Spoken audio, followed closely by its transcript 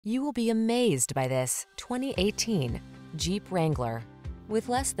You will be amazed by this 2018 Jeep Wrangler. With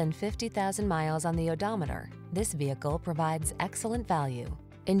less than 50,000 miles on the odometer, this vehicle provides excellent value.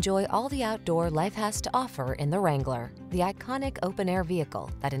 Enjoy all the outdoor life has to offer in the Wrangler, the iconic open-air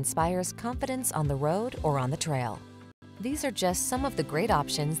vehicle that inspires confidence on the road or on the trail. These are just some of the great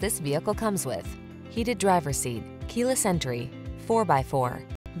options this vehicle comes with: heated driver's seat, keyless entry, 4x4,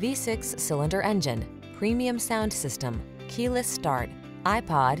 V6 cylinder engine, premium sound system, keyless start,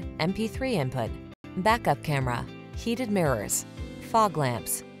 iPod, MP3 input, backup camera, heated mirrors, fog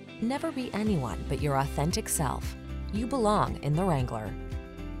lamps. Never be anyone but your authentic self. You belong in the Wrangler.